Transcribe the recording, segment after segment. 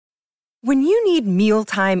When you need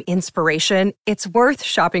mealtime inspiration, it's worth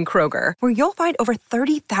shopping Kroger, where you'll find over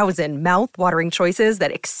 30,000 mouth-watering choices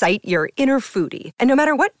that excite your inner foodie. And no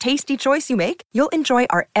matter what tasty choice you make, you'll enjoy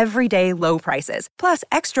our everyday low prices, plus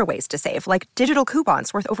extra ways to save, like digital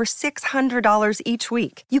coupons worth over $600 each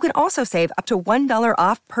week. You can also save up to $1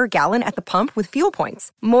 off per gallon at the pump with fuel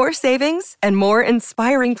points. More savings and more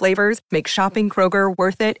inspiring flavors make shopping Kroger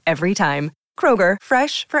worth it every time. Kroger,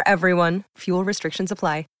 fresh for everyone. Fuel restrictions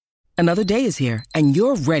apply. Another day is here, and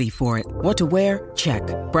you're ready for it. What to wear? Check.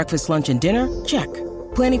 Breakfast, lunch, and dinner? Check.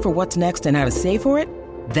 Planning for what's next and how to save for it?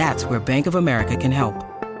 That's where Bank of America can help.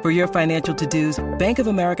 For your financial to-dos, Bank of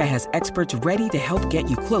America has experts ready to help get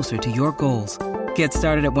you closer to your goals. Get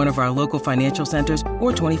started at one of our local financial centers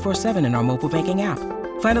or 24/7 in our mobile banking app.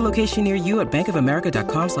 Find a location near you at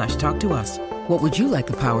bankofamerica.com/talktous. What would you like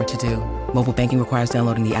the power to do? Mobile banking requires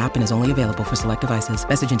downloading the app and is only available for select devices.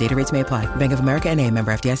 Message and data rates may apply. Bank of America N.A.,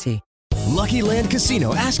 member FDIC. Lucky Land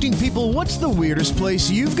Casino, asking people, what's the weirdest place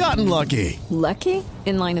you've gotten lucky? Lucky?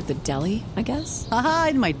 In line at the deli, I guess? Aha,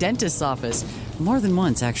 in my dentist's office. More than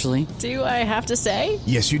once, actually. Do I have to say?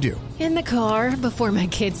 Yes, you do. In the car before my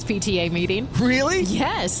kids' PTA meeting. Really?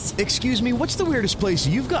 Yes. Excuse me, what's the weirdest place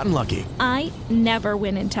you've gotten lucky? I never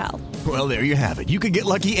win and tell. Well, there you have it. You can get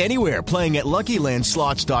lucky anywhere, playing at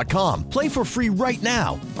LuckyLandSlots.com. Play for free right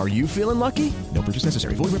now. Are you feeling lucky? No purchase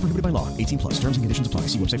necessary. Void where prohibited by law. 18 plus. Terms and conditions apply.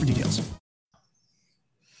 See website for details.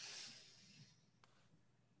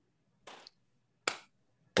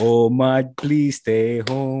 Oh, please stay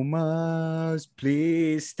home,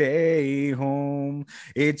 please stay home.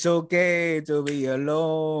 It's okay to be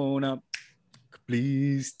alone.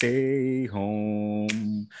 Please stay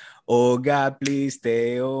home. Oh, God, please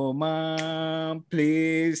stay home,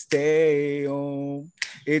 please stay home.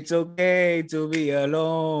 It's okay to be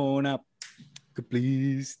alone.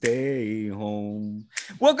 Please stay home.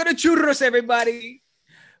 Welcome to Churros, everybody.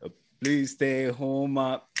 Please stay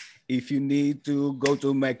home. If you need to go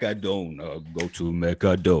to Mercadona, go to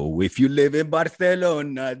Mercado. If you live in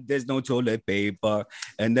Barcelona, there's no toilet paper.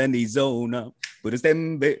 And then the zona. Put a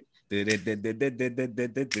stembe. Stembe.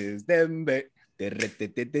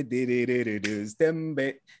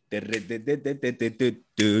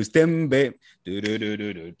 Stembe.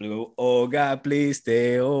 Oh, God, please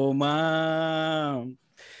stay home.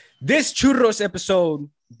 This Churros episode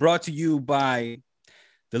brought to you by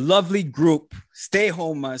the lovely group Stay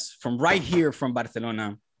Homas from right here from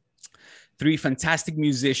Barcelona. 3 fantastic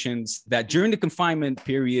musicians that during the confinement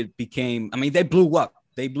period they blew up.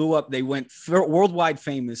 They blew up. They went worldwide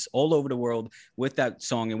famous all over the world with that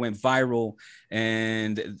song. It went viral.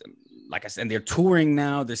 And like I said, they're touring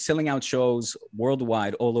now. They're selling out shows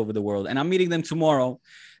worldwide all over the world. And I'm meeting them tomorrow.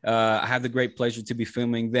 I have the great pleasure to be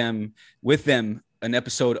filming with them an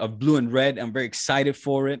episode of Blue and Red. I'm very excited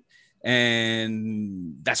for it.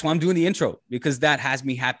 And that's why I'm doing the intro, because that has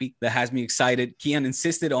me happy. That has me excited. Kian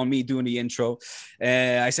insisted on me doing the intro.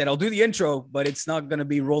 I said, I'll do the intro, but it's not going to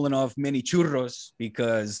be rolling off many churros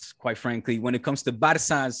because, quite frankly, when it comes to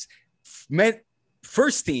Barça's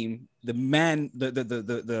first team, the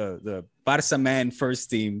Barça man first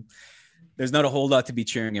team, there's not a whole lot to be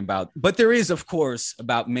cheering about. But there is, of course,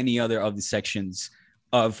 about many other of the sections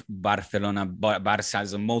of Barcelona. Barça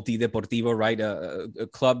is a multi-deportivo, right? A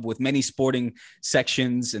club with many sporting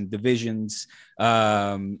sections and divisions.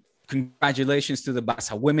 Congratulations to the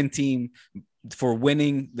Barça women team for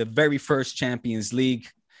winning the very first Champions League.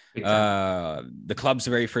 The club's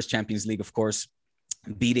very first Champions League, of course,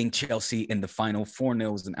 beating Chelsea in the final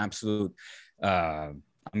 4-0 was an absolute,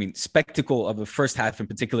 spectacle of the first half in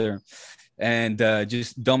particular, and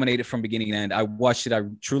just dominated from beginning to end. I watched it. I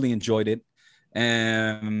truly enjoyed it.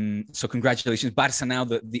 So congratulations. Barça now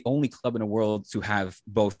the only club in the world to have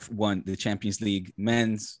both won the Champions League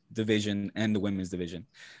men's division and the women's division.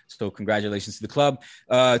 So congratulations to the club.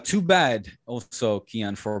 Too bad also,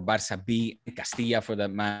 Kian, for Barça B and Castilla, for that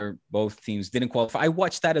matter. Both teams didn't qualify. I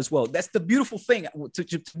watched that as well. That's the beautiful thing,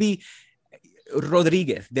 to be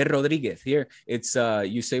Rodriguez, de Rodriguez. Here it's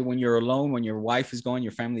you say when you're alone, when your wife is gone,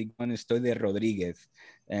 your family gone, estoy de Rodriguez.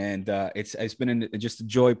 And it's been just a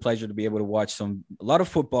joy, pleasure to be able to watch a lot of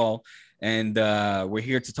football. And we're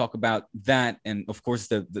here to talk about that. And, of course,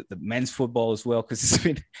 the men's football as well, because it's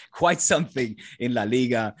been quite something in La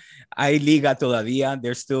Liga. Hay Liga todavía.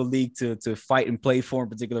 There's still league to fight and play for, in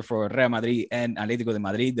particular for Real Madrid and Atlético de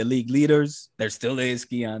Madrid, the league leaders. There still is,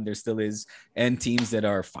 Kian. There still is. And teams that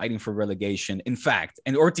are fighting for relegation, in fact,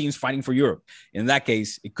 or teams fighting for Europe. In that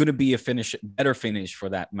case, it couldn't be a better finish for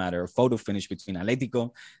that matter, a photo finish between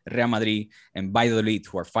Atlético, Real Madrid, and Valladolid,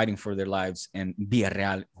 who are fighting for their lives, and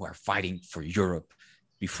Villarreal, who are fighting for Europe.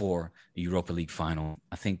 before the Europa League final.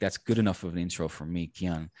 I think that's good enough of an intro for me,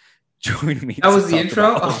 Kiyan. Join me. That was the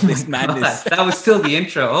intro? Oh, this madness. That was still the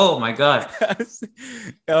intro. Oh my God.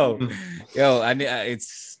 yo,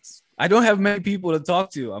 I don't have many people to talk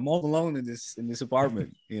to. I'm all alone in this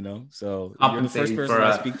apartment, So you're the first person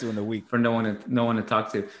I speak to in a week. For no one to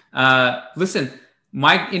talk to. Listen,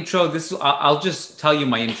 my intro. I'll just tell you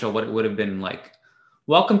my intro. What it would have been like.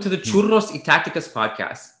 Welcome to the Churros y Tacticas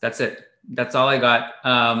podcast. That's it. That's all I got.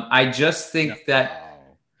 I just think that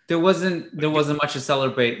there wasn't much to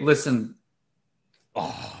celebrate. Listen.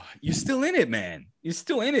 Oh, you're still in it, man. You're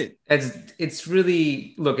still in it. It's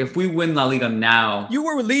really, look, if we win La Liga now, you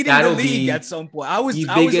were leading the league at some point. I was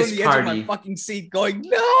on the edge of my fucking seat going,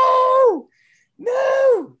 no.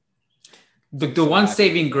 The one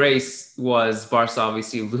saving grace was Barca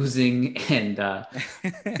obviously losing and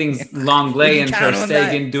things Longley and Ter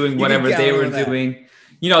Stegen doing whatever they were doing.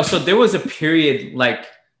 So there was a period like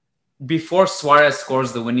before Suarez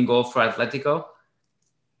scores the winning goal for Atletico,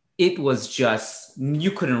 it was just,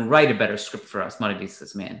 you couldn't write a better script for us,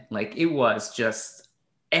 Madridistas, man. Like it was just,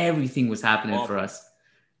 everything was happening for us.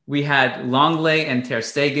 We had Longley and Ter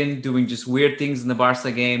Stegen doing just weird things in the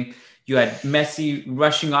Barca game. You had Messi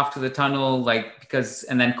rushing off to the tunnel,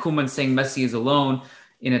 and then Koeman saying Messi is alone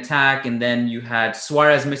in attack. And then you had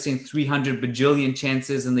Suarez missing 300 bajillion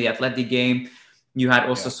chances in the Athletic game. You had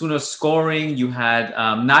Osasuna scoring. You had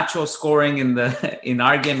Nacho scoring in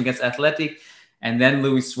our game against Athletic. And then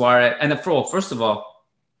Luis Suarez. And first of all,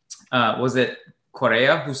 was it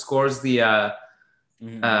Correa who scores the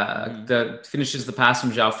finishes the pass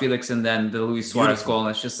from João Felix and then the Luis Suarez goal? And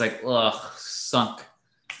it's just like, sunk.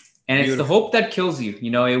 And it's the hope that kills you.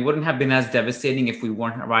 It wouldn't have been as devastating if we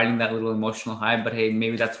weren't riding that little emotional high. But hey,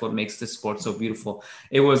 maybe that's what makes this sport so beautiful.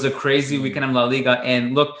 It was a crazy weekend of La Liga.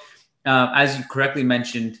 And look, as you correctly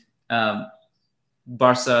mentioned,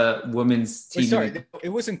 Barca women's team. Sorry, it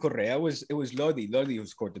wasn't Correa. It was Lodi. Lodi who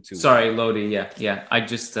scored the 2. Sorry, Lodi. Yeah. I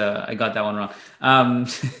just I got that one wrong.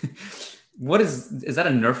 What is that a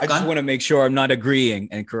Nerf gun? I just want to make sure I'm not agreeing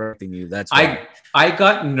and correcting you. That's why. I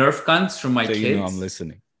got Nerf guns from my kids. I'm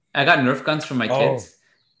listening. I got Nerf guns from my kids,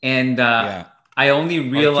 and I only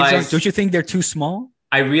realized. Don't you think they're too small?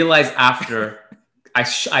 I realized after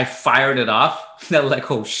I fired it off that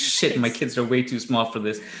like, oh shit, my kids are way too small for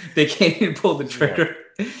this. They can't even pull the trigger.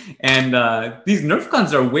 And these Nerf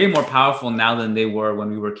guns are way more powerful now than they were when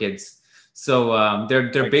we were kids. So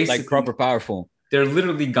they're basically proper powerful. They're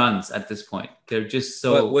literally guns at this point. They're just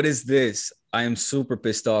so. What is this? I am super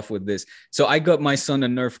pissed off with this. So I got my son a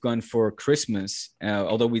Nerf gun for Christmas,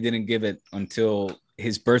 although we didn't give it until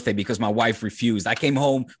his birthday because my wife refused. I came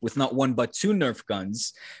home with not one but 2 Nerf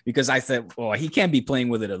guns because I said, well, he can't be playing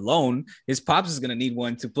with it alone. His pops is going to need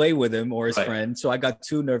one to play with him or his friend. So I got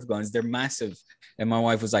 2 Nerf guns. They're massive. And my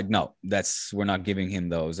wife was like, no, we're not giving him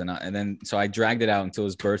those. So I dragged it out until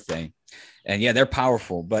his birthday. And yeah, they're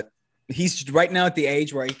powerful, but he's right now at the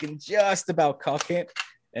age where he can just about cock it.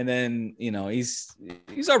 And then, he's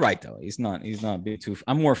all right, though. He's not big too.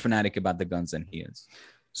 I'm more fanatic about the guns than he is.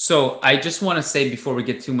 So I just want to say before we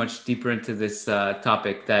get too much deeper into this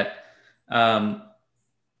topic that had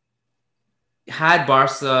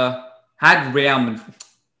Real,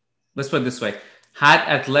 let's put it this way, had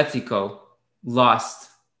Atletico lost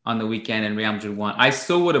on the weekend and Real Madrid won, I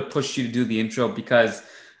still would have pushed you to do the intro because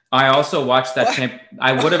I also watched that.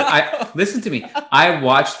 Listen to me. I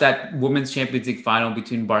watched that Women's Champions League final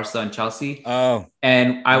between Barca and Chelsea. Oh,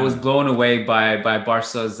 and I was blown away by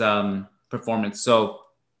Barca's performance. So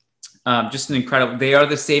just an incredible. They are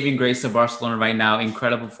the saving grace of Barcelona right now.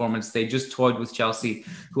 Incredible performance. They just toyed with Chelsea,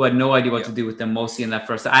 who had no idea what to do with them mostly in that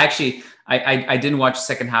first. I didn't watch the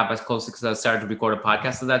second half as closely because I started to record a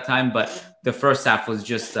podcast at that time. But the first half was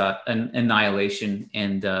just an annihilation,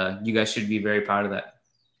 and you guys should be very proud of that.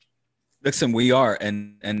 Listen, we are,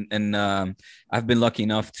 and I've been lucky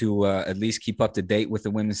enough to at least keep up to date with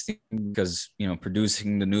the women's team because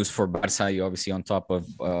producing the news for Barca, you're obviously on top of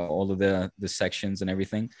all of the sections and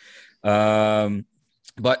everything.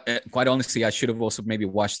 But quite honestly, I should have also maybe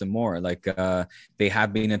watched them more. Like they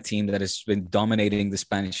have been a team that has been dominating the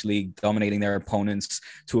Spanish league, dominating their opponents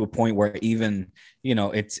to a point where even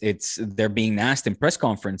it's they're being asked in press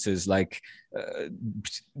conferences like,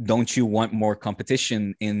 don't you want more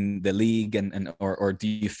competition in the league or do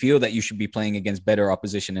you feel that you should be playing against better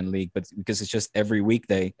opposition in league? But because it's just every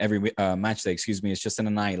match day, it's just an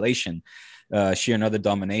annihilation, sheer another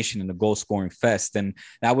domination and a goal scoring fest. And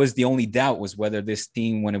that was the only doubt, was whether this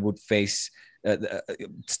team, when it would face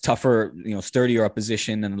tougher, sturdier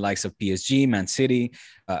opposition than the likes of PSG, Man City,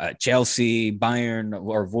 Chelsea, Bayern,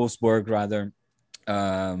 or Wolfsburg rather,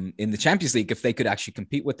 in the Champions League if they could actually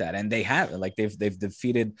compete with that, and they have. Like they've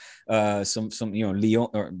defeated some Lyon,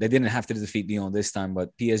 or they didn't have to defeat Lyon this time,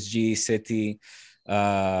 but PSG, City,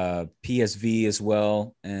 PSV as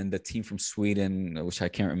well, and the team from Sweden, which I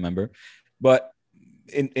can't remember, but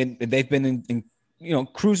they've been in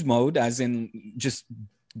cruise mode, as in just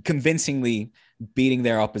convincingly beating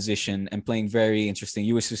their opposition and playing very interesting.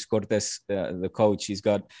 Ulises Cortés, the coach, he's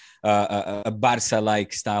got a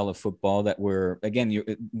Barca-like style of football that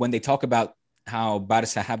when they talk about how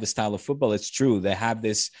Barca have a style of football, it's true. They have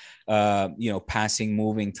this, passing,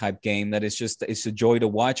 moving type game that it's a joy to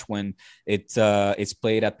watch when it's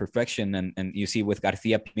played at perfection. And you see with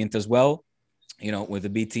Garcia Pimienta as well, with the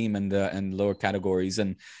B team and the lower categories.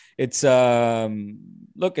 And it's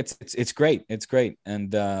it's great. It's great.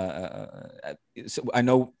 And so I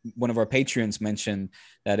know one of our Patreons mentioned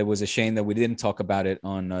that it was a shame that we didn't talk about it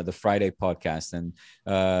on the Friday podcast. And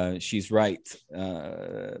she's right.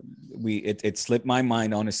 It slipped my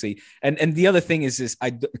mind, honestly. And the other thing is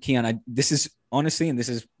Kiyan, this is honestly, and this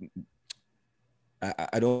is,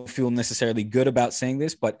 I don't feel necessarily good about saying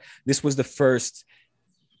this, but this was the first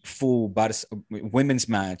full Barca women's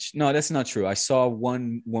match. No, that's not true. I saw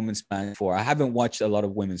one women's match before. I haven't watched a lot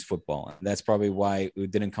of women's football. That's probably why it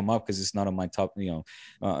didn't come up, because it's not on my top,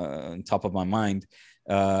 top of my mind.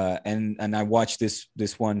 And I watched this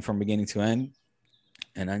one from beginning to end,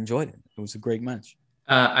 and I enjoyed it. It was a great match.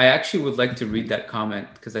 I actually would like to read that comment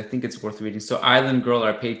because I think it's worth reading. So Island Girl,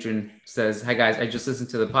 our patron, says, "Hi guys, I just listened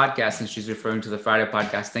to the podcast," and she's referring to the Friday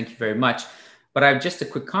podcast. Thank you very much. But I have just a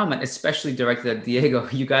quick comment, especially directed at Diego.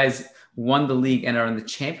 You guys won the league and are in the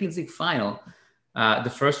Champions League final. The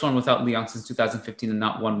first one without Lyon since 2015 and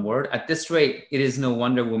not one word. At this rate, it is no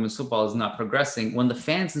wonder women's football is not progressing when the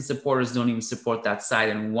fans and supporters don't even support that side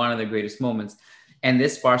in one of the greatest moments. And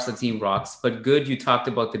this Barca team rocks. But good, you talked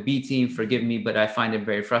about the B team. Forgive me, but I find it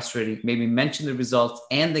very frustrating. Maybe mention the results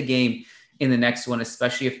and the game in the next one,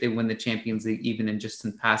 especially if they win the Champions League, even in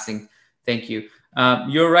passing. Thank you.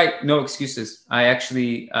 You're right. No excuses. I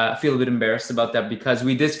actually feel a bit embarrassed about that because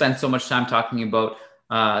we did spend so much time talking about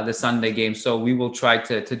the Sunday game. So we will try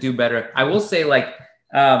to do better. I will say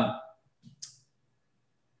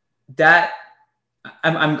that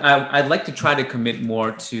I'd like to try to commit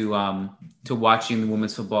more to watching the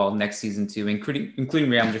women's football next season too, including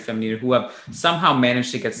Real Madrid Femenino, who have somehow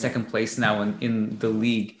managed to get second place now in the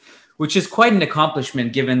league, which is quite an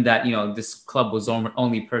accomplishment given that, this club was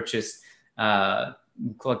only purchased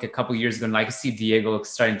like a couple years ago. And I can see Diego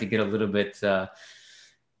starting to get a little bit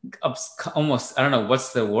almost, I don't know,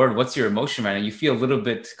 what's the word? What's your emotion right now? You feel a little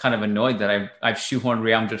bit kind of annoyed that I've shoehorned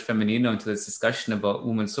Real Madrid Femenino into this discussion about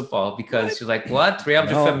women's football because you're like, what? Real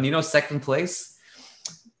Madrid Femenino second place?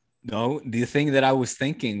 No, the thing that I was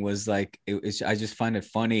thinking was I just find it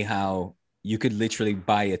funny how you could literally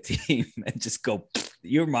buy a team and just go,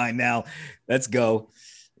 you're mine now. Let's go.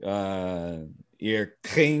 You're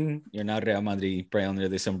king. You're not Real Madrid. Pray under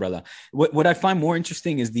this umbrella. What I find more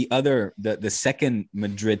interesting is the second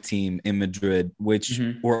Madrid team in Madrid, which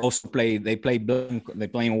were also they play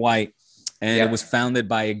in white, and it was founded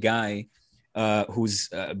by a guy who's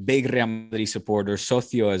a big Real Madrid supporter,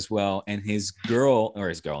 socio as well, and his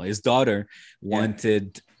daughter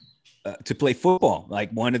wanted to play football,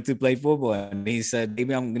 and he said,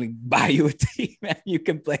 maybe I'm gonna buy you a team and you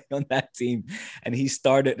can play on that team, and he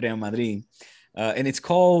started Real Madrid. And it's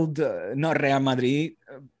called not Real Madrid,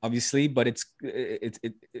 obviously, but it's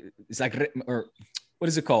like, or what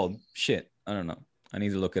is it called? Shit, I don't know. I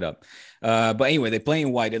need to look it up. But anyway, they play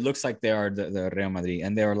in white. It looks like they are the Real Madrid,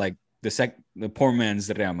 and they are like the poor man's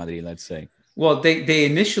Real Madrid, let's say. Well, they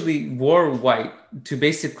initially wore white to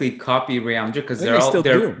basically copy Real Madrid because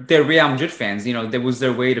they're Real Madrid fans. That was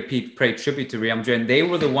their way to pay tribute to Real Madrid, and they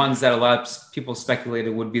were the ones that a lot of people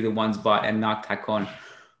speculated would be the ones bought and not Tacon.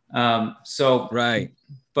 Right,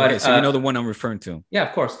 but so you know the one I'm referring to. Yeah,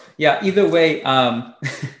 of course. Yeah, either way,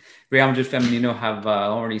 Real Madrid Femenino have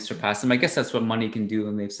already surpassed them. I guess that's what money can do,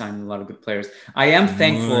 and they've signed a lot of good players. I am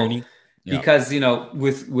thankful because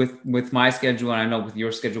with my schedule, and I know with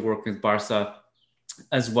your schedule working with Barca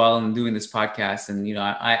as well, and doing this podcast, and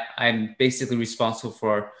I'm basically responsible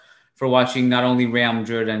for watching not only Real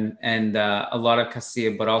Madrid and a lot of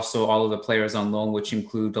Castilla, but also all of the players on loan, which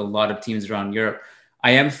include a lot of teams around Europe.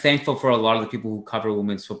 I am thankful for a lot of the people who cover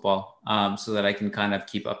women's football so that I can kind of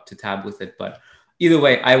keep up to tab with it. But either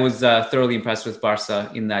way, I was thoroughly impressed with Barca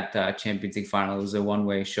in that Champions League final. It was a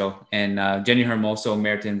one-way show. And Jenny Hermoso,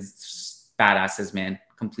 Mertens, badasses, man.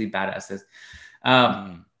 Complete badasses.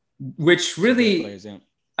 Which really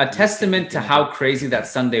a testament to how crazy that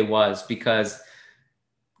Sunday was, because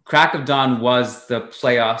Crack of Dawn was the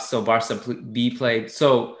playoffs, so Barca B played.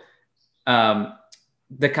 So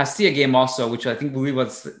the Castilla game also, which I believe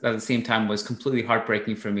was at the same time, was completely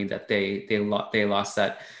heartbreaking for me that they lost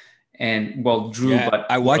that, and drew. Yeah, but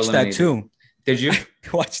I watched that too. Did you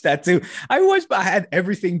watch that too? I had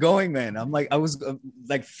everything going, man. I'm like, I was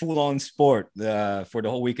like full on sport for the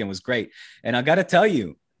whole weekend. Was great, and I gotta tell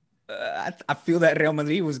you, I feel that Real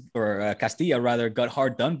Madrid Castilla rather got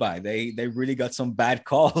hard done by. They really got some bad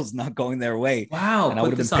calls not going their way. Wow,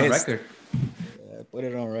 put this on record. Put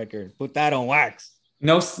it on record. Put that on wax.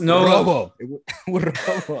 No, Robo.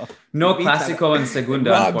 No Clásico in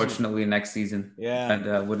Segunda, unfortunately, next season. Yeah,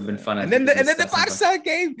 and would have been fun. And then the Barca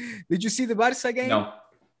game. Did you see the Barca game? No.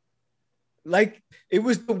 Like, it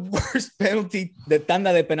was the worst penalty, the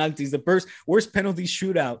tanda de penalties, the worst penalty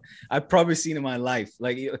shootout I've probably seen in my life.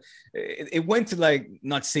 Like, it went to like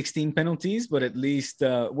not 16 penalties, but at least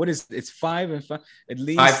it's 5 and 5, at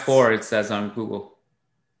least 5-4. It says on Google.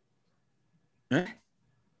 Huh?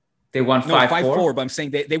 They won 5-4. But I'm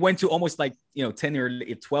saying they went to almost like 10 or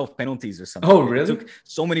 12 penalties or something. Oh, really? It took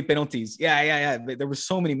so many penalties. Yeah. There were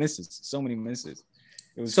so many misses.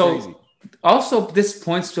 It was so crazy. Also, this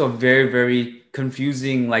points to a very, very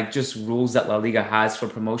confusing, like, just rules that La Liga has for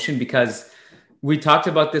promotion, because we talked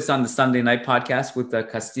about this on the Sunday night podcast with the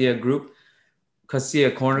Castilla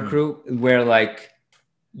Corner Crew, where like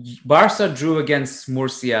Barca drew against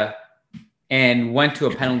Murcia and went to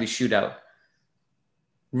a penalty shootout.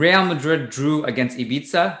 Real Madrid drew against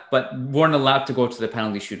Ibiza, but weren't allowed to go to the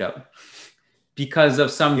penalty shootout because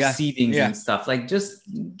of some seedings and stuff. Like, just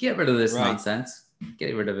get rid of this nonsense.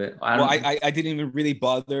 Get rid of it. I didn't even really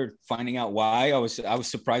bother finding out why. I was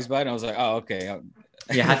surprised by it. I was like, oh, okay.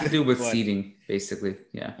 It had to do with seeding, basically.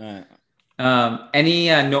 Yeah. Any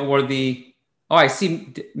noteworthy? Oh, I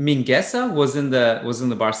see. Mingueza was in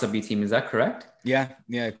the Barca B team. Is that correct? Yeah.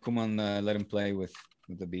 Koeman let him play with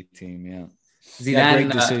the B team. Yeah. Zidane,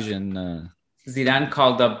 great decision. Zidane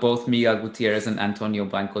called up both Miguel Gutierrez and Antonio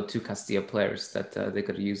Blanco, 2 Castilla players that they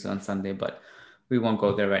could use on Sunday, but we won't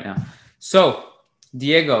go there right now. So,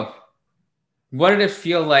 Diego, what did it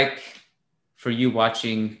feel like for you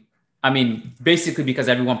watching? I mean, basically because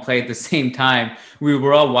everyone played at the same time, we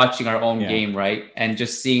were all watching our own game, right? And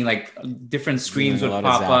just seeing like different screens would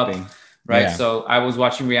pop up, right? Yeah. So I was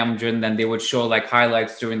watching Real Madrid, and then they would show like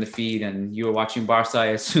highlights during the feed, and you were watching Barca, I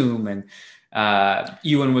assume, and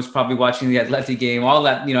Ewan was probably watching the Atleti game. All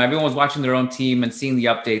that, everyone was watching their own team and seeing the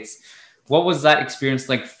updates. What was that experience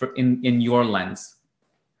like in your lens?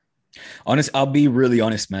 I'll be really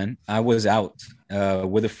honest, man. I was out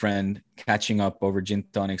with a friend catching up over gin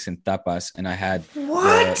tonics and tapas, and I had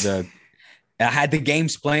I had the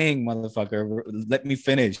games playing, motherfucker. Let me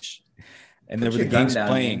finish. And there were the games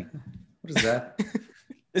playing. Man. What is that?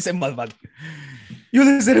 Listen, motherfucker. You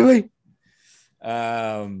listen to me.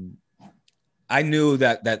 I knew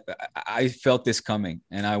that I felt this coming,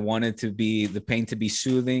 and I wanted the pain to be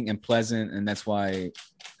soothing and pleasant, and that's why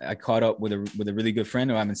I caught up with a really good friend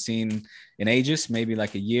who I haven't seen in ages, maybe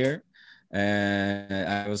like a year. And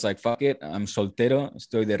I was like, fuck it, I'm soltero,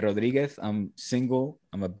 estoy de Rodriguez, I'm single,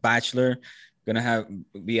 I'm a bachelor, gonna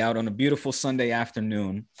be out on a beautiful Sunday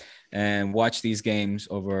afternoon and watch these games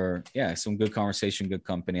over some good conversation, good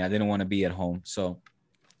company. I didn't want to be at home, so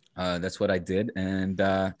that's what I did. And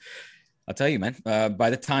I'll tell you, man, by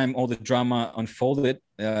the time all the drama unfolded,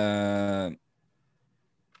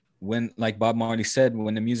 when, like Bob Marley said,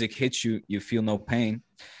 when the music hits you, you feel no pain.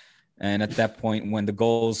 And at that point, when the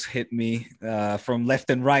goals hit me from left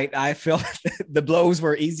and right, I felt the blows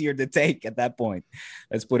were easier to take at that point.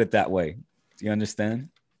 Let's put it that way. Do you understand?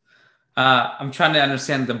 I'm trying to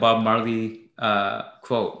understand the Bob Marley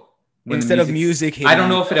quote. Instead of music hitting, I don't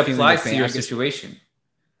know if it applies to your situation.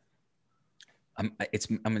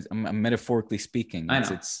 I'm metaphorically speaking. I know.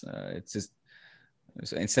 It's just,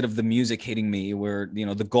 so instead of the music hitting me, were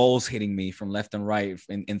the goals hitting me from left and right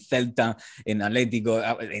in Celta, in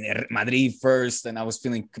Atlético, in Madrid first, and I was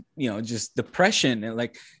feeling just depression, and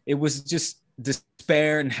like it was just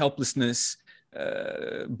despair and helplessness,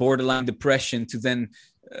 borderline depression, to then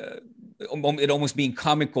it almost being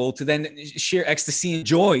comical, to then sheer ecstasy and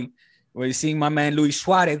joy, where you're seeing my man Luis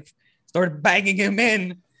Suarez start banging him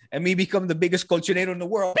in, and me become the biggest colchonero in the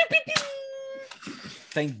world.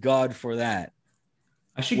 Thank God for that.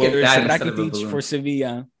 I should get that instead of a balloon. For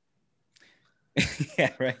Sevilla.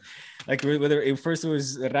 Yeah, right. Like whether first it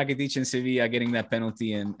was Rakitic in Sevilla getting that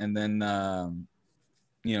penalty, and then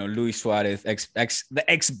Luis Suarez, the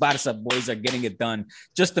ex-Barca boys are getting it done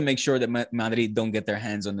just to make sure that Madrid don't get their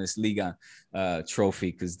hands on this Liga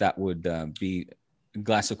trophy, because that would be a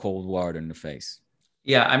glass of cold water in the face.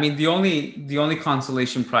 Yeah, I mean, the only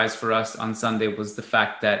consolation prize for us on Sunday was the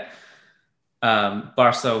fact that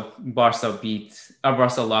Barca lost to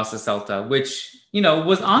Celta, which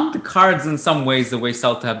was on the cards in some ways, the way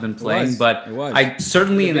Celta have been playing. But I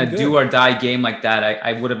certainly in a do or die game like that,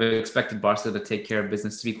 I would have expected Barca to take care of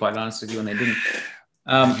business, to be quite honest with you, and they didn't.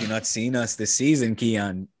 Have you not seen us this season,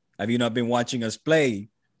 Kiyan? Have you not been watching us play?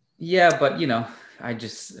 Yeah, but I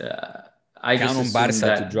just count on Barca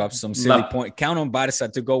to drop some silly point. Count on Barca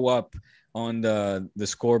to go up on the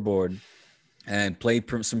scoreboard and play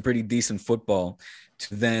some pretty decent football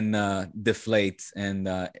to then deflate and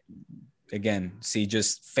again see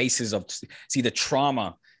the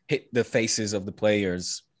trauma hit the faces of the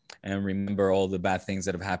players and remember all the bad things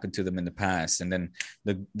that have happened to them in the past, and then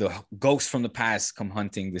the ghosts from the past come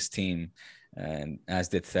hunting this team, and as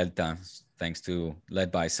did Celta,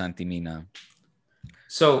 led by Santi Mina.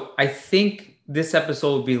 So I think this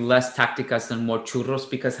episode will be less tacticas and more churros,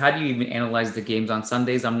 because how do you even analyze the games on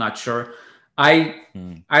Sundays? I'm not sure. I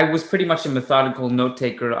was pretty much a methodical note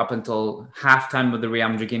taker up until halftime of the Real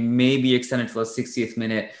Madrid game, maybe extended to the 60th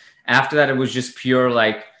minute. After that, it was just pure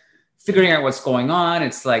like figuring out what's going on.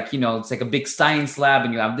 It's like, it's like a big science lab,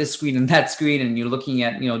 and you have this screen and that screen, and you're looking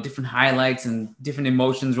at, different highlights and different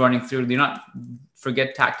emotions running through. You're not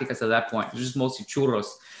forget tacticas at that point. It's just mostly churros.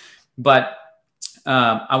 But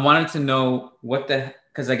I wanted to know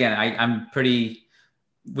because again, I'm pretty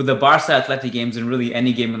with the Barca Athletic games and really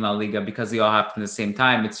any game in La Liga, because they all happen at the same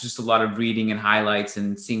time. It's just a lot of reading and highlights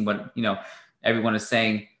and seeing what, everyone is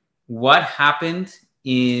saying. What happened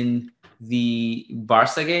in the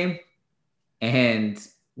Barca game, and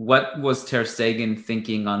what was Ter Stegen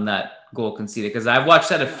thinking on that goal conceded? Because I've watched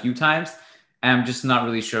that a few times, and I'm just not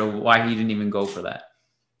really sure why he didn't even go for that.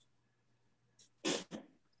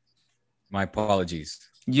 My apologies.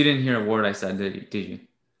 You didn't hear a word I said, did you?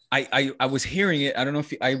 I was hearing it. I don't know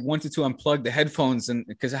if I wanted to unplug the headphones, and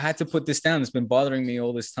because I had to put this down. It's been bothering me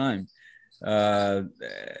all this time. I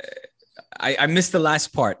missed the last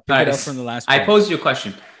part. Pick it up from the last part. I posed you a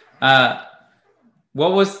question.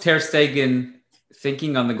 What was Ter Stegen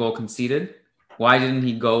thinking on the goal conceded? Why didn't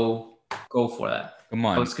he go for that? Come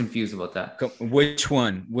on. I was confused about that. Which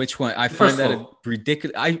one? I find that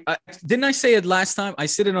ridiculous. I didn't I say it last time? I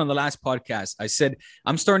said it on the last podcast. I said,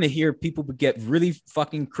 I'm starting to hear people get really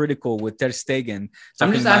fucking critical with Ter Stegen.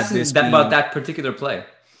 I'm just asking about that particular play.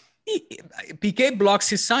 Piqué blocks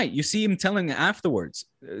his sight. You see him telling afterwards.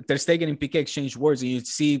 Ter Stegen and Piqué exchange words, and you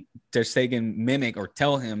see Ter Stegen mimic or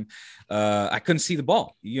tell him, "I couldn't see the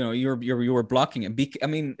ball. You were blocking it." I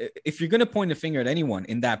mean, if you're gonna point a finger at anyone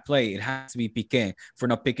in that play, it has to be Piqué for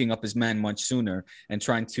not picking up his man much sooner and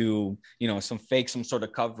trying to, some sort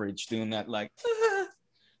of coverage, doing that like.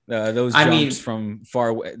 Those jumps from far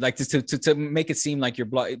away, like to make it seem like you're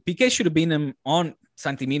blocking. Piqué should have been him on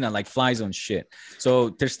Santi Mina like flies on shit. So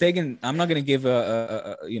Ter Stegen, I'm not going to give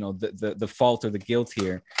the fault or the guilt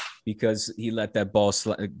here, because he let that ball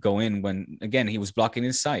go in when, again, he was blocking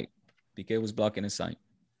his sight. Piqué was blocking his sight.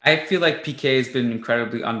 I feel like Piqué has been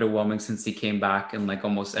incredibly underwhelming since he came back in like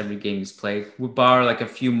almost every game he's played, with bar like a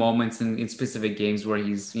few moments in specific games where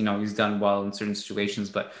he's done well in certain situations.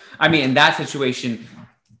 But I mean, in that situation,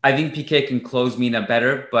 I think Piqué can close Mina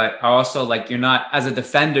better, but also like you're not, as a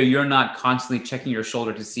defender, you're not constantly checking your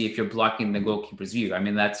shoulder to see if you're blocking the goalkeeper's view. I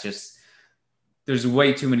mean, that's just, there's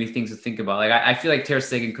way too many things to think about. Like I feel like Ter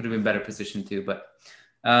Stegen could have been better positioned too, but.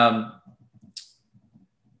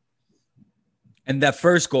 And that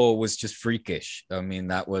first goal was just freakish. I mean,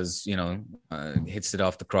 that was, hits it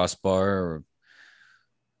off the crossbar, or,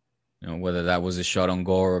 whether that was a shot on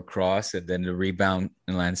goal or a cross, and then the rebound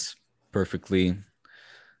and lands perfectly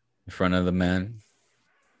in front of the man.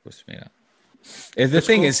 The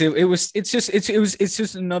thing is, it's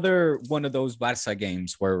just another one of those Barca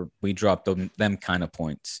games where we dropped them kind of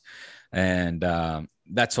points, and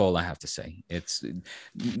that's all I have to say.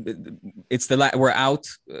 We're out.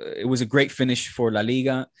 It was a great finish for La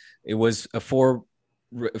Liga. It was a four-man's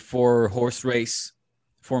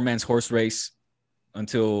horse race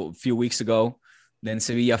until a few weeks ago. Then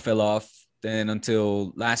Sevilla fell off. Then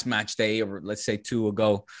until last match day, or let's say 2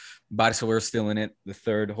 ago, Barca were still in it, the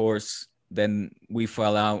third horse. Then we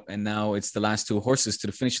fell out, and now it's the last 2 horses to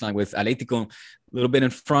the finish line, with Atletico a little bit in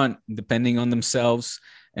front, depending on themselves.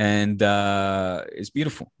 And it's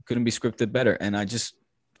beautiful. Couldn't be scripted better. And I just,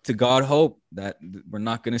 to God, hope that we're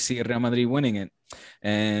not going to see Real Madrid winning it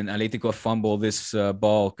and Atletico fumble this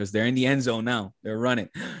ball, because they're in the end zone now. They're running.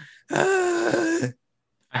 I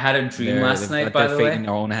had a dream last night, by the way. In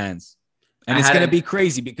their own hands. And it's going to be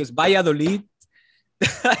crazy, because Valladolid.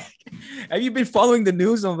 Have you been following the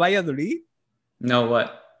news on Valladolid? No,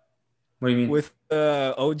 what? What do you mean? With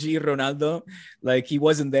OG Ronaldo, like he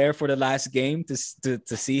wasn't there for the last game to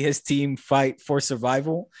see his team fight for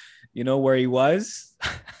survival. You know where he was?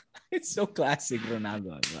 It's so classic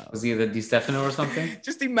Ronaldo as well. Was he the Di Stefano or something?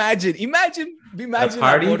 Just imagine a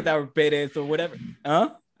party? Or Perez or whatever.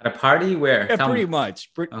 Huh? At a party where? Yeah, pretty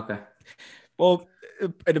much. Okay. Well,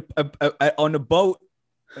 on a boat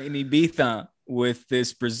in Ibiza with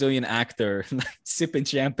this Brazilian actor like, sipping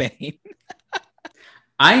champagne.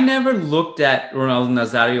 I never looked at Ronaldo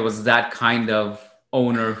Nazario as that kind of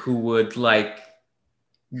owner who would like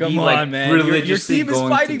Come on, man. Religiously your team is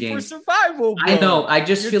fighting for survival, bro. I know. I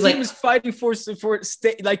just feel like your team is fighting for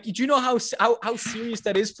like, do you know how serious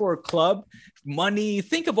that is for a club? Money.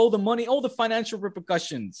 Think of all the money, all the financial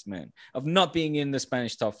repercussions, man, of not being in the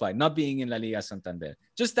Spanish top flight, not being in La Liga Santander.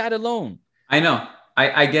 Just that alone. I know.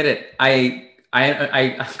 I get it. I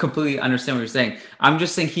completely understand what you're saying. I'm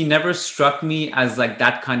just saying he never struck me as like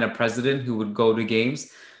that kind of president who would go to games.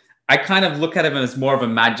 I kind of look at him as more of a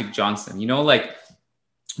Magic Johnson, you know, like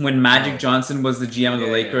when Magic Johnson was the GM of the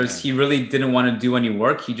Lakers, he really didn't want to do any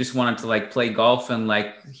work. He just wanted to like play golf, and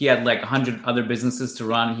like he had like 100 other businesses to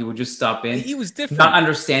run. He would just stop in. He was different. Not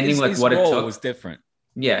understanding his what it took. His role was different.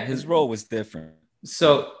 Yeah. His role was different.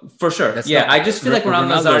 So for sure. I just feel like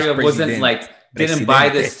Ronaldo Nazario wasn't like, didn't buy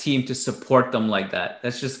this team to support them like that.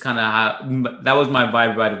 That's just kind of how, that was my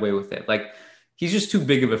vibe right away with it. Like, he's just too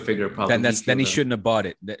big of a figure, probably. Then he shouldn't have bought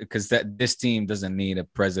it, because this team doesn't need a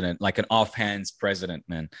president, like an offhands president,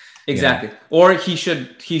 man. Exactly. Yeah. Or he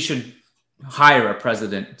should hire a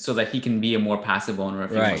president so that he can be a more passive owner.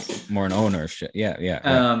 Right. More an ownership. Yeah.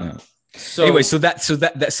 Yeah. So anyway, so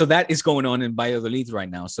that is going on in Valladolid right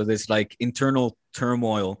now. So there's like internal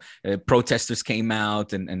turmoil. Protesters came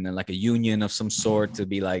out and like a union of some sort to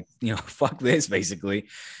be like, fuck this, basically.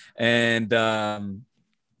 And I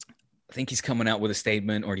think he's coming out with a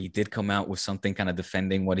statement, or he did come out with something kind of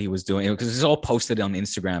defending what he was doing, because it's all posted on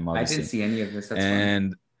Instagram. Obviously. I didn't see any of this. That's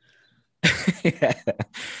funny.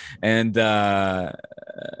 And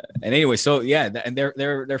anyway, so yeah, and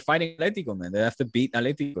they're fighting Atletico, man. They have to beat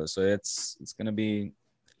Atletico, so it's gonna be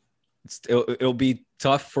it'll be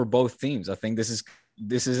tough for both teams. I think this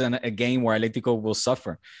is a game where Atletico will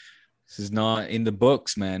suffer. This is not in the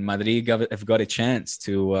books, man. Madrid have got a chance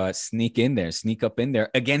to sneak up in there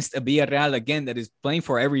against a Villarreal again that is playing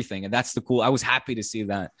for everything, and that's the cool. I was happy to see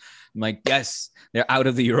that. I'm like, yes, they're out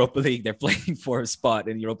of the Europa League. They're playing for a spot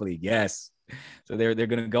in the Europa League. Yes, so they're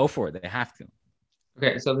gonna go for it. They have to.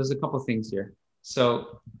 Okay, so there's a couple things here.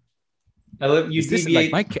 So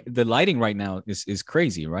the lighting right now is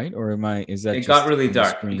crazy, right? Or is that? It got really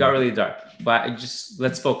dark. It got really dark. But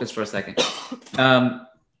let's focus for a second.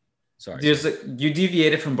 Sorry. You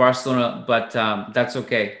deviated from Barcelona, but that's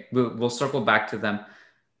okay. We'll circle back to them.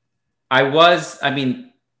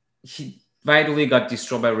 Valladolid got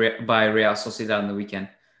destroyed by Real Sociedad on the weekend.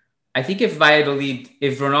 I think if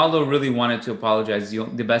Ronaldo really wanted to apologize,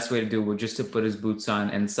 the best way to do it would just to put his boots on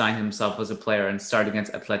and sign himself as a player and start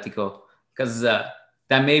against Atletico, because that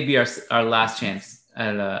may be our last chance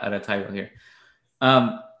at a title here.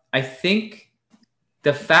 I think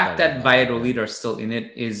the fact that Valladolid are still in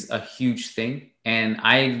it is a huge thing, and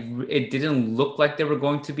it didn't look like they were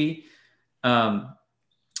going to be,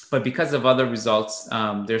 but because of other results,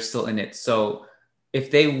 they're still in it. So if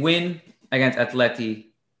they win against Atleti,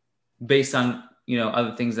 based on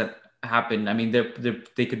other things that happened, I mean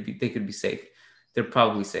they could be safe. They're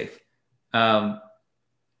probably safe, but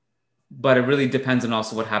it really depends on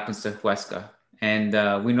also what happens to Huesca. And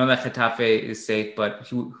we know that Getafe is safe, but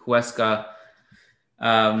Huesca,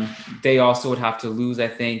 they also would have to lose, I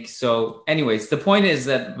think. So anyways, the point is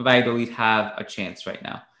that Valladolid have a chance right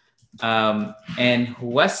now. And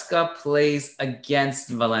Huesca plays against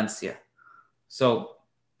Valencia. So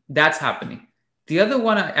that's happening. The other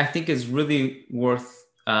one I think is really worth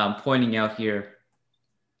pointing out here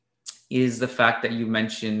is the fact that you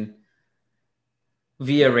mentioned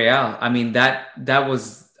Villarreal. I mean, that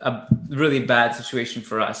was a really bad situation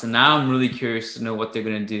for us. And now I'm really curious to know what they're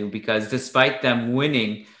going to do, because despite them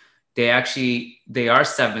winning, they are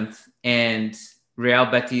seventh, and Real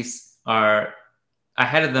Betis are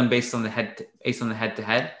ahead of them based on the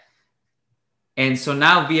head-to-head. And so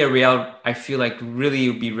now Villarreal, I feel like really it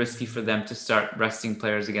would be risky for them to start resting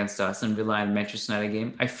players against us and rely on Manchester United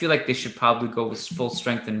game. I feel like they should probably go with full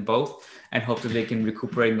strength in both and hope that they can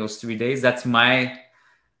recuperate in those 3 days. That's my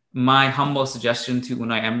humble suggestion to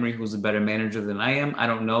Unai Emery, who's a better manager than I am. I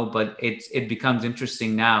don't know, but it becomes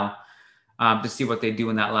interesting now to see what they do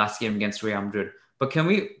in that last game against Real Madrid. But can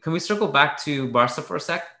we circle back to Barca for a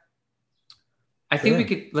sec? I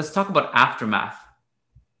think let's talk about aftermath.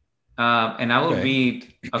 And I will Okay.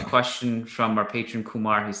 read a question from our patron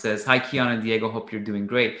Kumar. He says, "Hi, Kian and Diego. Hope you're doing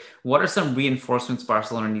great. What are some reinforcements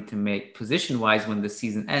Barcelona need to make position-wise when the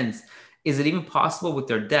season ends? Is it even possible with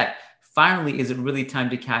their debt? Finally, is it really time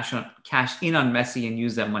to cash in on Messi and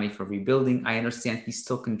use that money for rebuilding? I understand he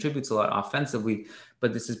still contributes a lot offensively,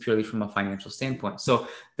 but this is purely from a financial standpoint." So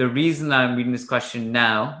the reason I'm reading this question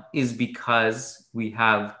now is because we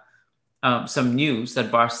have some news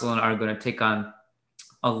that Barcelona are going to take on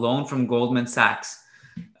a loan from Goldman Sachs.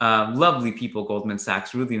 Lovely people, Goldman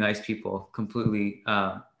Sachs, really nice people, completely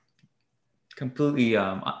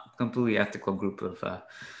ethical group of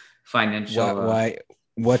financial.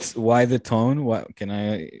 Why the tone? What can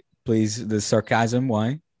I please the sarcasm?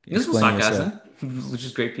 Why? This was sarcasm, which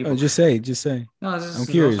is great people. Oh, just say. No, I'm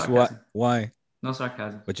curious. No why? No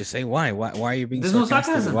sarcasm. But just say why? Why are you being There's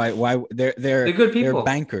sarcastic? No sarcasm. Why? They're good people. They're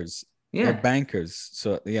bankers. Yeah. They're bankers.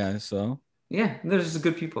 So yeah. Yeah, they're just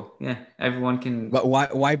good people. Yeah, everyone can. But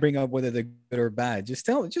why bring up whether they're good or bad? Just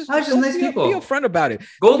just nice people. Be upfront about it.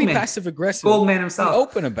 Goldman, don't be passive aggressive. Goldman himself. Be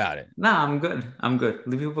open about it. Nah, I'm good.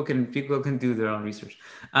 People can do their own research.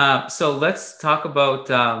 So let's talk about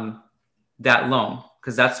that loan,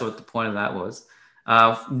 because that's what the point of that was.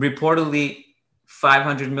 Reportedly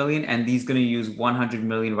 500 million, and he's going to use 100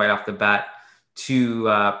 million right off the bat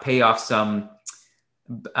to pay off some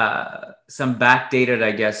backdated,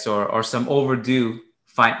 I guess, or some overdue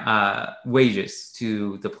wages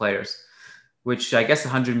to the players, which I guess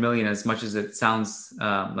 100 million, as much as it sounds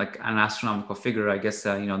like an astronomical figure, I guess,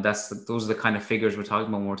 those are the kind of figures we're talking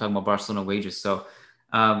about when we're talking about Barcelona wages. So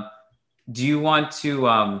do you want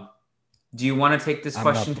to take this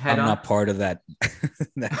question head on? I'm not part of that.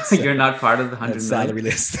 You're not part of the 100 million salary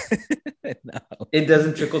list. No. It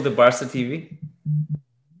doesn't trickle to Barca TV.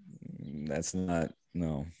 That's not.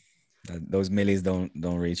 No, those millies don't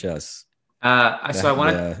reach us. So I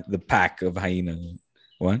wanted the pack of hyena.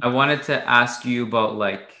 What? I wanted to ask you about,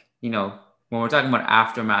 like, when we're talking about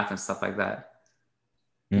aftermath and stuff like that.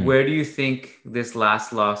 Where do you think this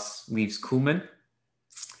last loss leaves Koeman?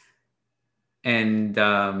 And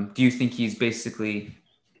do you think he's basically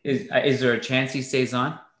is there a chance he stays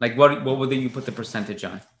on? Like, what would you put the percentage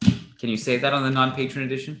on? Can you say that on the non-patron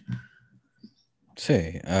edition?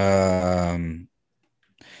 Say.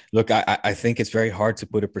 Look, I think it's very hard to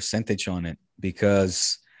put a percentage on it,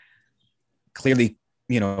 because clearly,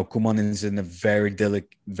 Koeman is in a very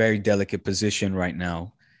delicate position right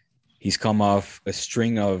now. He's come off a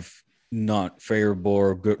string of not favorable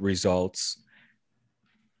or good results,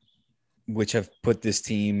 which have put this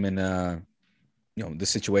team in the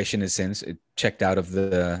situation is since it checked out of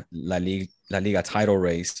the La Liga title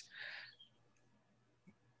race.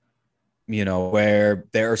 Where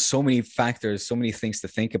there are so many factors, so many things to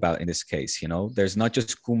think about in this case. There's not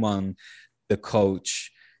just Koeman, the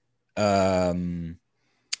coach, who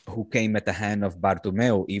came at the hand of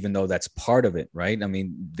Bartomeu, even though that's part of it, right? I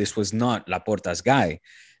mean, this was not Laporta's guy.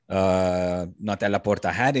 Not that Laporta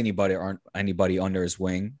had anybody under his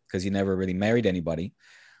wing, because he never really married anybody.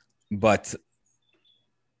 But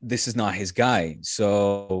this is not his guy.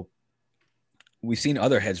 So we've seen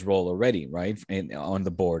other heads roll already, right? On the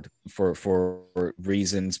board for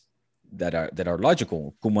reasons that are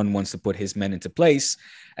logical. Koeman wants to put his men into place,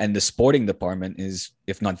 and the sporting department is,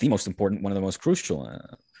 if not the most important, one of the most crucial.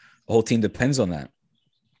 The whole team depends on that.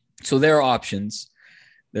 So there are options.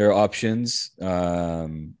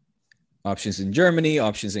 Options in Germany,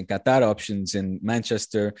 options in Qatar, options in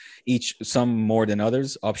Manchester, some more than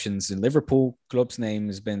others. Options in Liverpool. Klopp's name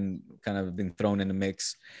has been thrown in the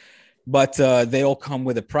mix. But they all come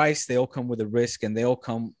with a price, they all come with a risk, and they all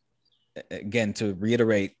come, again, to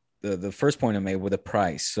reiterate the first point I made, with a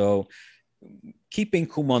price. So keeping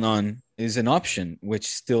Koeman on is an option, which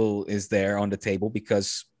still is there on the table,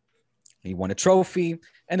 because he won a trophy,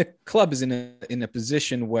 and the club is in a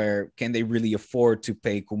position where can they really afford to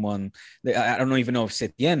pay Koeman? I don't even know if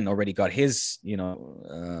Setien already got his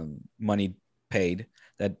money paid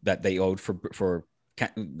that they owed for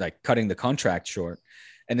like cutting the contract short.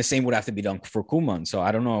 And the same would have to be done for Koeman. So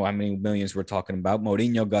I don't know how many millions we're talking about.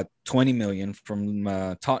 Mourinho got 20 million from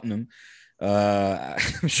Tottenham.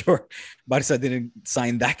 I'm sure Barca didn't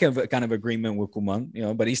sign that kind of agreement with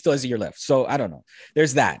Koeman, but he still has a year left. So I don't know.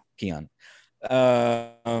 There's that, Kian.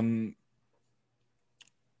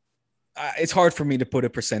 It's hard for me to put a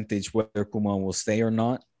percentage whether Koeman will stay or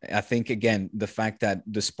not. I think, again, the fact that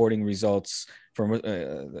the sporting results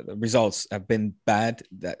have been bad,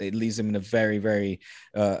 that it leaves him in a very, very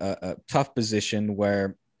tough position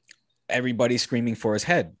where everybody's screaming for his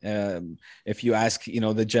head. If you ask,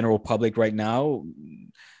 the general public right now,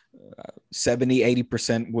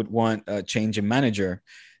 70-80% would want a change in manager.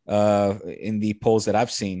 in the polls that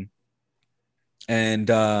I've seen. And,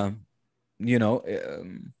 you know,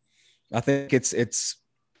 I think it's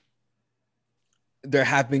there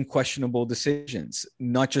have been questionable decisions,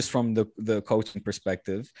 not just from the coaching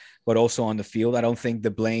perspective, but also on the field. I don't think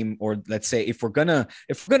the blame, or let's say, if we're gonna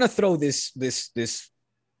throw this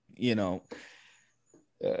you know,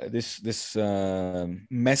 this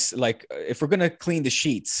mess, like if we're gonna clean the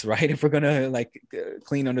sheets, right? If we're gonna like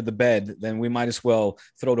clean under the bed, then we might as well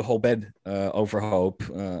throw the whole bed over hope.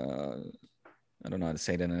 I don't know how to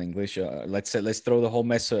say that in English. Let's throw the whole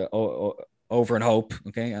mess over and hope.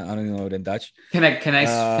 Okay, I don't know it in Dutch. Can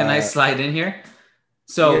I slide in here?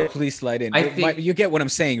 So yeah, please slide in. You get what I'm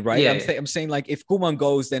saying, right? Yeah, I'm saying like if Koeman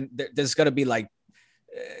goes, then there's got to be like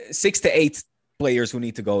 6 to 8 players who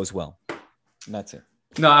need to go as well. And that's it.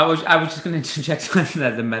 No, I was just going to interject on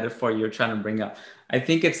that, the metaphor you're trying to bring up. I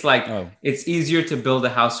think it's like it's easier to build a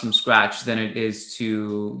house from scratch than it is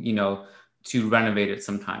to, you know, to renovate it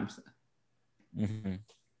sometimes. Mm-hmm.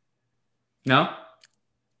 No,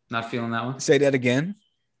 not feeling that one. Say that again.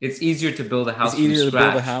 It's easier to build a house. It's easier from scratch,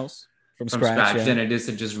 to build a house from scratch than it is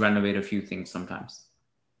to just renovate a few things sometimes.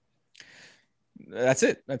 That's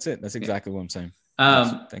it. That's exactly what I'm saying.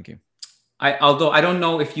 Thank you. Although I don't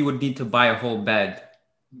know if you would need to buy a whole bed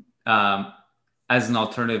as an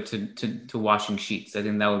alternative to washing sheets. I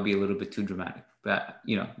think that would be a little bit too dramatic. But,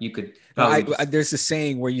 you know, you could. There's a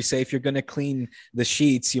saying where you say if you're going to clean the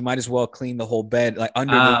sheets, you might as well clean the whole bed, like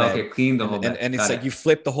under the bed. Okay, clean the whole bed. And it's like you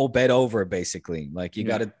flip the whole bed over, basically. Like you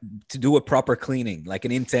got to do a proper cleaning, like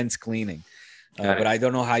an intense cleaning. But I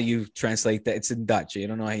don't know how you translate that. It's in Dutch. You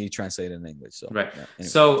don't know how you translate it in English. So, right. Yeah, anyway.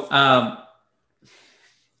 So,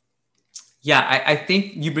 I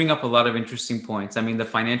think you bring up a lot of interesting points. I mean, the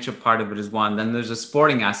financial part of it is one. Then there's a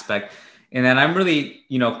sporting aspect. And then I'm really,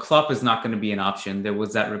 you know, Klopp is not going to be an option. There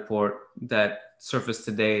was that report that surfaced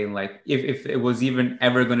today. Like, if it was even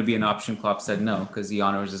ever going to be an option, Klopp said no, because he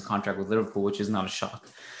honors his contract with Liverpool, which is not a shock.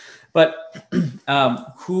 But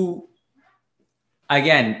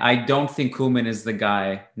again, I don't think Koeman is the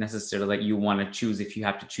guy necessarily that you want to choose if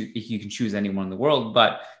you can choose anyone in the world.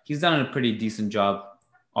 But he's done a pretty decent job,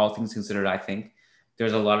 all things considered, I think.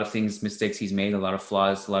 There's a lot of mistakes he's made, a lot of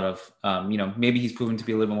flaws, a lot of, you know, maybe he's proven to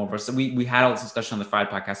be a little bit more versatile. We had all this discussion on the Friday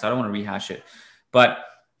podcast, so I don't want to rehash it. But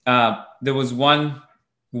there was one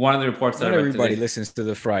of the reports that everybody listens to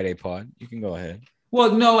the Friday pod. You can go ahead.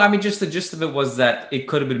 Well, no, I mean, just the gist of it was that it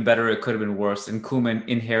could have been better, it could have been worse. And Koeman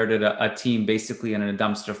inherited a team basically in a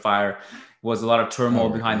dumpster fire. Was a lot of turmoil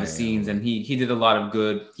behind the scenes, and he did a lot of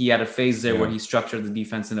good. He had a phase there where he structured the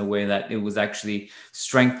defense in a way that it was actually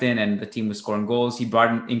strengthened, and the team was scoring goals. He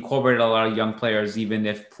incorporated a lot of young players, even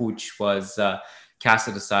if Puig was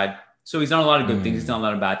casted aside. So he's done a lot of good things. He's done a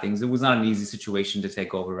lot of bad things. It was not an easy situation to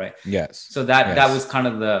take over, right? Yes. So that was kind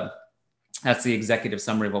of that's the executive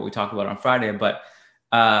summary of what we talked about on Friday. But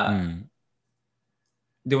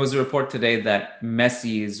there was a report today that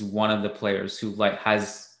Messi is one of the players who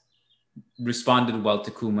has responded well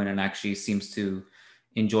to Koeman and actually seems to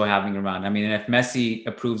enjoy having around. I mean, and if Messi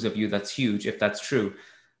approves of you, that's huge, if that's true.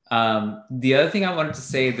 The other thing I wanted to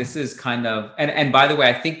say, this is kind of, and by the way,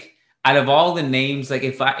 I think out of all the names, like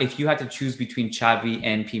if you had to choose between Xavi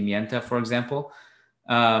and Pimienta, for example,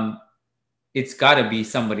 it's got to be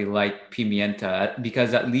somebody like Pimienta,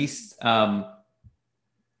 because at least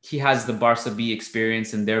he has the Barca B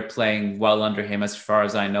experience and they're playing well under him as far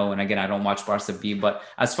as I know. And again, I don't watch Barca B, but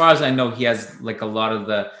as far as I know, he has like a lot of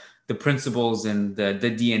the principles and the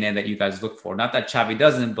DNA that you guys look for. Not that Xavi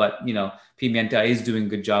doesn't, but you know, Pimienta is doing a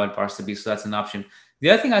good job at Barca B, so that's an option. The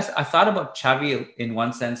other thing I thought about Xavi in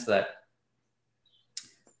one sense, that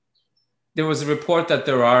there was a report that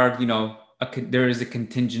there is a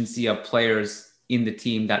contingency of players in the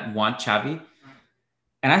team that want Xavi.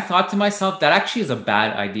 And I thought to myself, that actually is a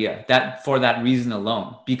bad idea, that for that reason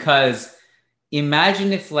alone, because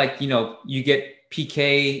imagine if you get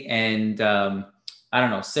PK and I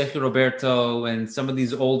don't know, Sergio Roberto and some of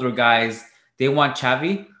these older guys, they want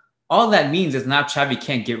Xavi. All that means is now Xavi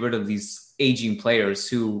can't get rid of these aging players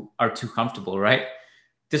who are too comfortable, right?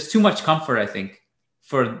 There's too much comfort, I think.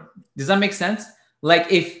 Does that make sense? Like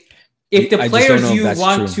if the players you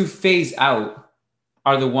want to phase out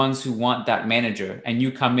are the ones who want that manager, and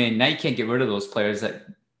you come in, now you can't get rid of those players. That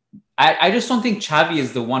I just don't think Xavi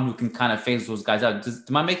is the one who can kind of phase those guys out.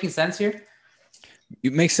 Am I making sense here?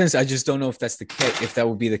 It makes sense. I just don't know if that's the case. If that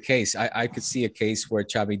would be the case, I could see a case where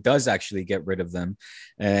Xavi does actually get rid of them,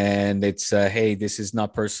 and it's hey, this is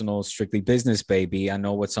not personal, strictly business, baby. I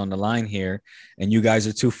know what's on the line here, and you guys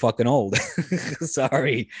are too fucking old.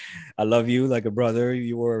 Sorry, I love you like a brother.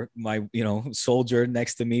 You were my, soldier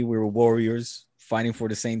next to me. We were warriors fighting for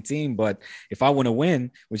the same team. But if I want to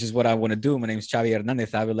win, which is what I want to do, my name is Xavi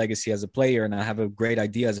Hernandez. I have a legacy as a player, and I have a great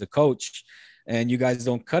idea as a coach. And you guys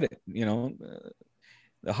don't cut it. You know,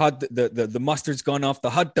 the mustard's gone off the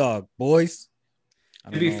hot dog, boys.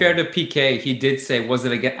 To be fair to PK, he did say, was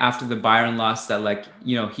it again after the Bayern loss that, like,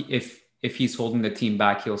 you know, if he's holding the team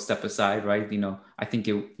back, he'll step aside, right? You know, I think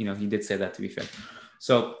he did say that, to be fair.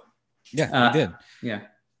 So yeah, he did. Yeah.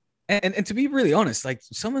 And to be really honest, like,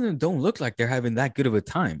 some of them don't look like they're having that good of a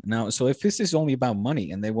time now. So if this is only about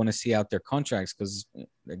money and they want to see out their contracts because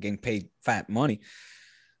they're getting paid fat money,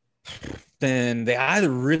 then they either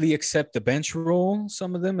really accept the bench role,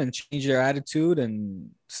 some of them, and change their attitude and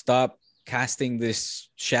stop casting this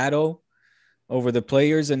shadow over the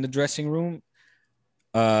players in the dressing room,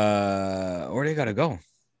 or they gotta go.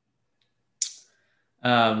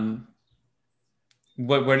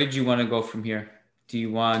 Where did you want to go from here? Do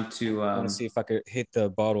you want to I want to see if I could hit the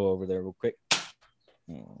bottle over there real quick,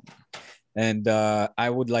 and I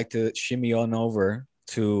would like to shimmy on over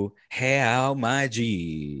to How My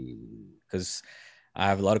G, because I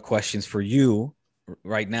have a lot of questions for you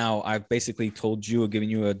right now. I've basically told you, giving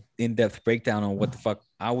you an in-depth breakdown on what the fuck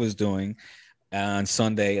I was doing on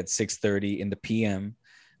Sunday at 6:30 in the PM,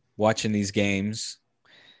 watching these games,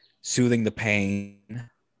 soothing the pain.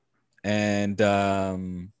 And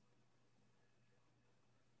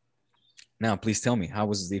now please tell me, how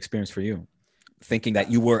was the experience for you? Thinking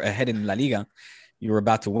that you were ahead in La Liga, you were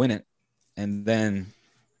about to win it, and then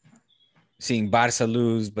seeing Barca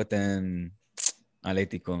lose, but then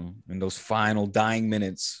Atletico in those final dying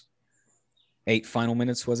minutes, 8 final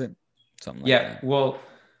minutes, was it? Something like that. Yeah, well,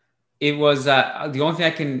 it was the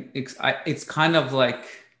only thing it's kind of like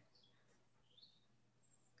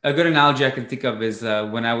a good analogy I can think of is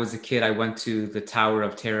when I was a kid, I went to the Tower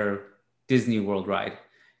of Terror Disney World ride,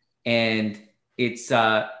 and it's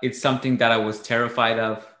something that I was terrified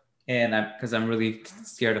of, and because I'm really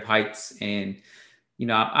scared of heights, and you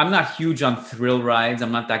know, I'm not huge on thrill rides.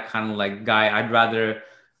 I'm not that kind of like guy. I'd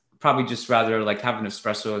probably just rather like have an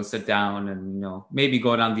espresso and sit down and, you know, maybe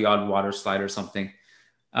go down the odd water slide or something.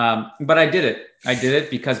 But I did it. I did it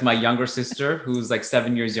because my younger sister, who's like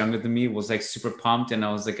 7 years younger than me, was like super pumped. And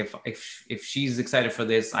I was like, if she's excited for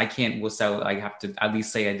this, I can't whistle. I have to at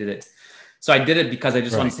least say I did it. So I did it because I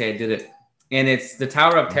just want to say I did it. And it's the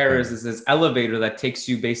Tower of Terrors is this elevator that takes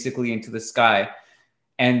you basically into the sky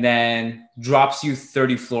and then drops you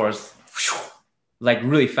 30 floors, like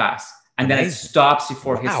really fast. And then it stops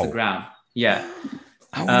before it hits the ground. Yeah.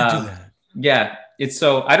 I want to do that. Yeah. It's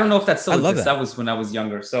so, I don't know if that's still exists. That was when I was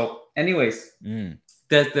younger. So anyways,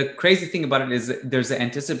 the crazy thing about it is there's an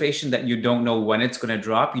anticipation that you don't know when it's going to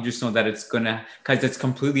drop. You just know that it's going to, because it's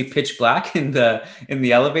completely pitch black in the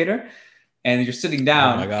elevator. And you're sitting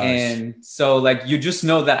down, and so like you just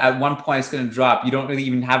know that at one point it's going to drop. You don't really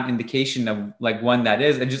even have an indication of like when that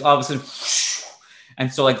is, and just all of a sudden,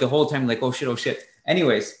 and so like the whole time, like oh shit.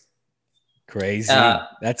 Anyways, crazy.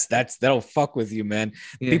 That'll fuck with you, man.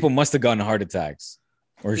 Yeah. People must have gotten heart attacks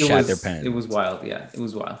or shat their pants. It was wild. Yeah, it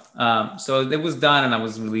was wild. So it was done, and I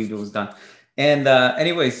was relieved it was done. And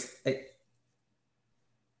anyways,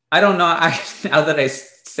 I don't know. Now that I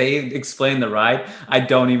explain the ride, I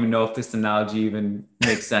don't even know if this analogy even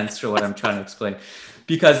makes sense for what I'm trying to explain,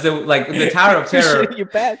 because the Tower of Terror,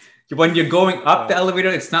 when you're going up the elevator,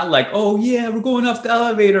 it's not like, oh yeah, we're going up the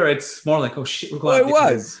elevator. It's more like, oh shit, we're going up the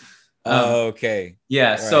elevator. Okay.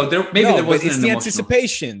 Yeah. Right. So there wasn't it's the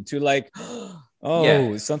anticipation to like,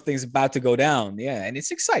 something's about to go down. Yeah. And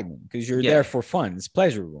it's excitement because you're there for fun. It's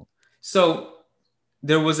pleasurable. So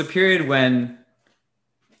there was a period when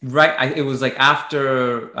it was like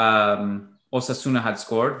after Osasuna had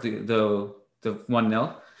scored the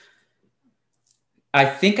 1-0. I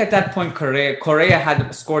think at that point Correa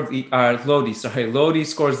had scored Lodi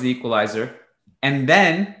scores the equalizer, and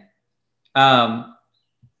then Raul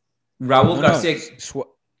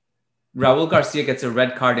Garcia gets a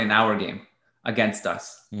red card in our game against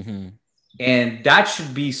us. Mm-hmm. And that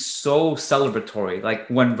should be so celebratory. Like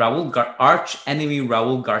when arch enemy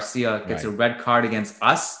Raul Garcia gets a red card against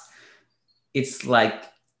us, it's like,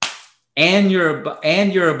 and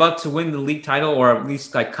you're about to win the league title, or at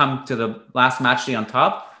least like come to the last match day on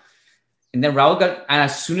top. And then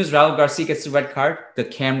as soon as Raul Garcia gets the red card, the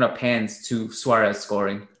camera pans to Suarez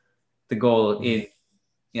scoring the goal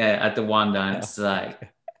at the Wanda. And it's like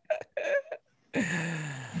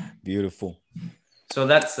beautiful. So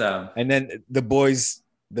that's and then the boys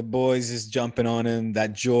is jumping on him,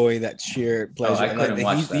 that joy, that sheer pleasure. I couldn't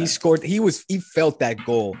watch that. He scored. He felt that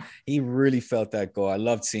goal. He really felt that goal. I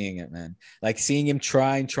loved seeing it, man. Like seeing him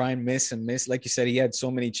try and miss. Like you said, he had so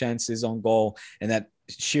many chances on goal, and that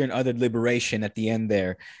sheer and utter liberation at the end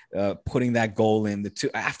there, putting that goal in. The two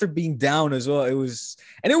after being down as well, it was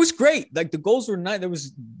great. Like the goals were nice. There was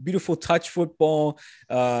beautiful touch football.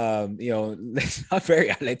 It's not very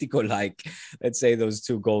Atletico like, let's say, those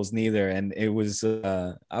two goals neither. And it was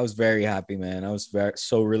I was very happy, man. I was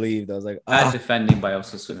so relieved. I was like, bad defending by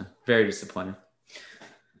Osasuna. Very disappointing.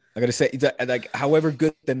 I gotta say that, like, however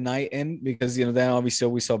good the night ended, because then obviously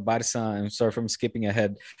we saw Barca. I'm sorry for skipping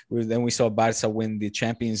ahead. Then we saw Barca win the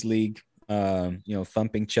Champions League.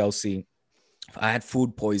 Thumping Chelsea. I had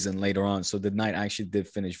food poison later on, so the night actually did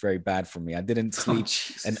finish very bad for me. I didn't sleep,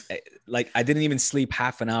 and I didn't even sleep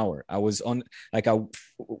half an hour. I was on, I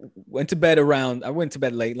went to bed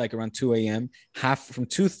late, like around 2 a.m. From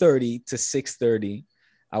 2:30 to 6:30,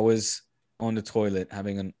 I was on the toilet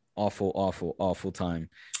having an awful time.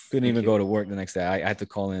 Couldn't even go to work the next day. I had to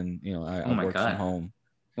call in. I worked from home.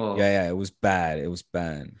 Well, yeah, it was bad. It was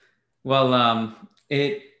bad. Well,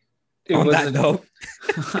 it on was that note.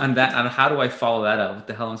 on how do I follow that up? What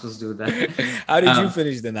the hell am I supposed to do with that? How did you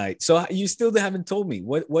finish the night? So you still haven't told me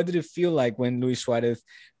what did it feel like when Luis Suarez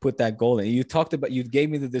put that goal in? You gave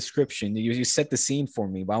me the description. You set the scene for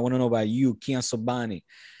me, but I want to know about you, Kiyan Sobani.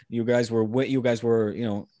 You guys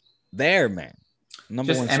were there, man.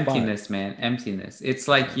 Number just one emptiness, spot. Man. Emptiness. It's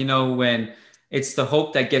like, when it's the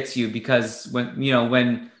hope that gets you, because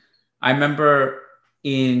when I remember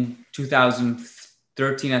in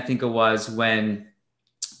 2013, I think it was, when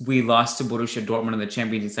we lost to Borussia Dortmund in the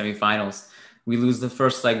Champions League semifinals. We lose the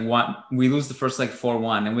first leg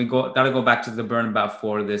 4-1, and we got to go back to the Bernabeu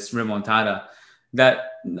for this remontada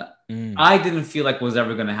that I didn't feel like was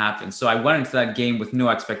ever going to happen. So I went into that game with no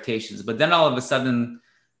expectations, but then all of a sudden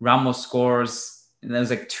Ramos scores. And then it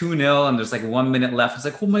was like 2-0, and there's like 1 minute left. It's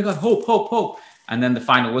like, oh my God, hope. And then the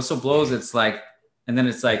final whistle blows. It's like, and then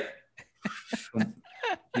it's like,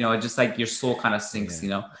 just like your soul kind of sinks,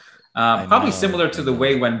 Probably similar to the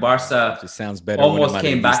way when Barca sounds better almost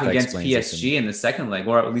came back against PSG in the second leg,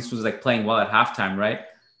 or at least was like playing well at halftime, right?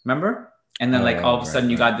 Remember? And then all of a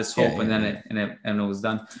sudden you got this hope, and then it was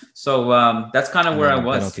done. So that's kind of where I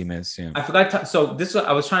was. Penalty miss, yeah. I forgot. So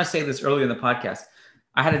I was trying to say this earlier in the podcast.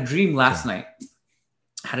 I had a dream last night.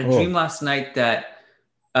 That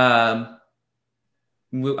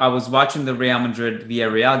I was watching the Real Madrid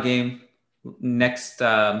Villarreal game next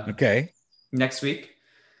week,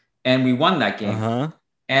 and we won that game. Uh-huh.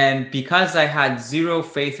 And because I had zero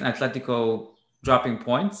faith in Atletico dropping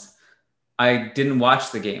points, I didn't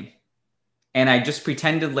watch the game, and I just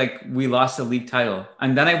pretended like we lost the league title.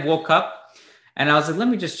 And then I woke up, and I was like, let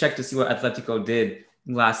me just check to see what Atletico did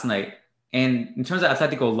last night. And in terms of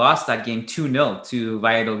Atletico, lost that game 2-0 to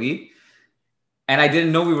Valladolid. And I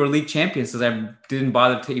didn't know we were league champions, because I didn't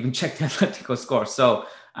bother to even check the Atletico score. So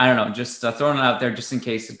I don't know, just throwing it out there just in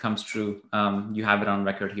case it comes true. You have it on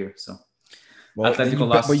record here. So Atletico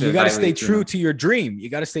lost. But you got to stay true to your dream. You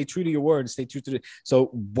got to stay true to your word. Stay true to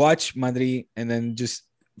So watch Madrid, and then just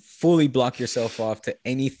fully block yourself off to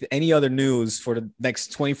any other news for the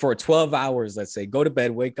next 12 hours, let's say. Go to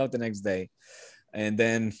bed, wake up the next day, and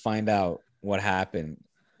then find out what happened.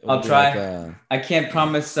 I'll try. I can't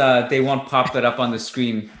promise they won't pop it up on the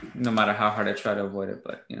screen, no matter how hard I try to avoid it.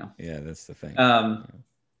 But yeah, that's the thing.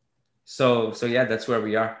 So yeah, that's where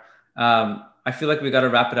we are. I feel like we got to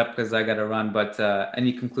wrap it up because I got to run. But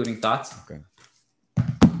any concluding thoughts? Okay.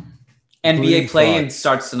 NBA play-in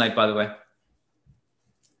starts tonight, by the way.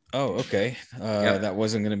 Oh, okay. That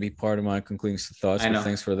wasn't going to be part of my concluding thoughts. I know. But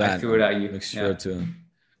thanks for that. I threw it at you. Make sure to.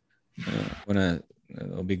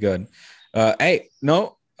 It'll be good. Hey,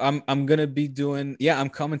 no. I'm gonna be doing. I'm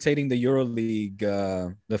commentating the EuroLeague,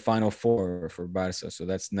 the Final Four for Barca. So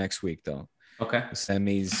that's next week, though. Okay. The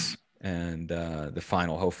semis and the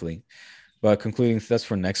final, hopefully. But concluding that's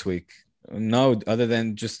for next week. No, other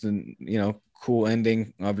than just cool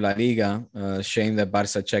ending of La Liga. Shame that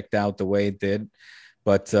Barca checked out the way it did,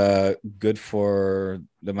 but good for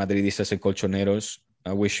the Madridistas and Colchoneros.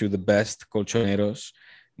 I wish you the best, Colchoneros.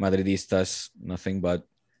 Madridistas, nothing but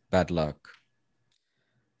bad luck.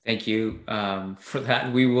 Thank you for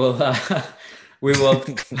that. We will. I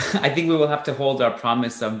think we will have to hold our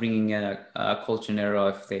promise of bringing in a Colchonero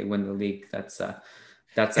if they win the league. That's.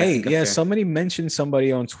 Hey, yeah. Somebody mentioned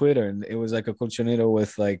somebody on Twitter, and it was like a Colchonero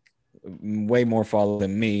with like way more followers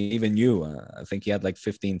than me, even you. I think he had like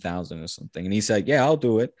 15,000 or something, and he said, "Yeah, I'll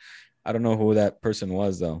do it." I don't know who that person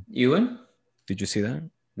was though. Ewan? Did you see that?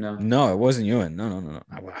 No, it wasn't Ewan. No.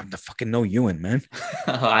 I have to fucking know Ewan, man.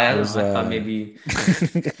 I thought maybe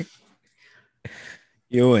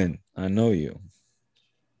Ewan. I know you.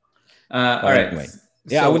 All right. Anyway.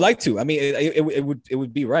 Yeah, I would like to. I mean, it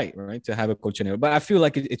would be right to have a Colchonero, but I feel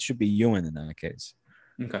like it should be Ewan in that case.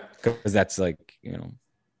 Okay. Because that's like,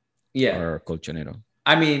 our colchonero.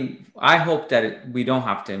 I mean, I hope that we don't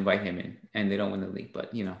have to invite him in and they don't win the league,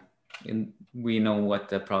 but we know what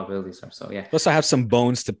the probabilities are. So yeah. Plus, I have some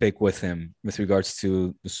bones to pick with him with regards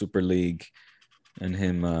to the Super League and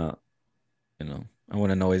him. I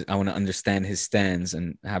want to understand his stance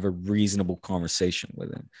and have a reasonable conversation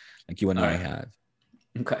with him, like you and I have.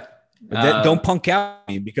 Okay. But don't punk out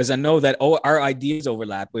me, because I know that our ideas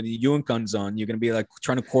overlap. When Ewan comes on, you're gonna be like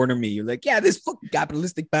trying to corner me. You're like, yeah, this fucking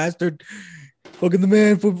capitalistic bastard, fucking the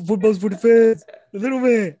man, football's for the fans, the little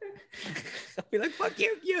man. I'll be like, fuck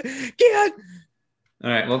you, get. All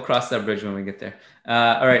right, we'll cross that bridge when we get there.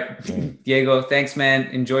 All right, Diego, thanks, man.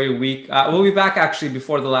 Enjoy your week. We'll be back actually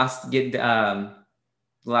before the last game,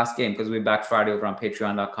 because we'll be back Friday over on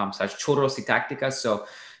patreon.com/Churros y Tácticas. So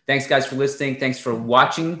thanks, guys, for listening. Thanks for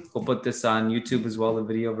watching. We'll put this on YouTube as well, the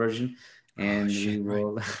video version. And we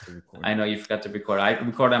will. Right. I know you forgot to record. I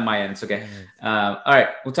record on my end. It's okay. All right,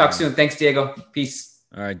 we'll talk soon. Thanks, Diego. Peace.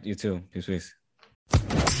 All right, you too. Peace.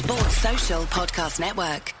 Sports Social Podcast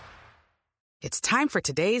Network. It's time for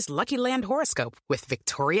today's Lucky Land horoscope with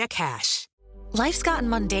Victoria Cash. Life's gotten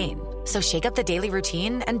mundane, so shake up the daily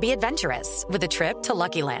routine and be adventurous with a trip to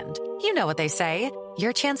Lucky Land. You know what they say,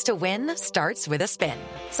 your chance to win starts with a spin.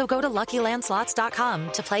 So go to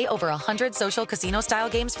LuckyLandSlots.com to play over 100 social casino-style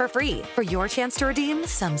games for free for your chance to redeem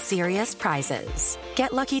some serious prizes.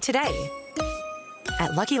 Get lucky today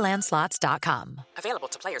at LuckyLandSlots.com. Available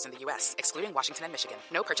to players in the U.S., excluding Washington and Michigan.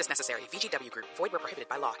 No purchase necessary. VGW Group. Void where prohibited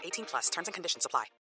by law. 18+. Terms and conditions apply.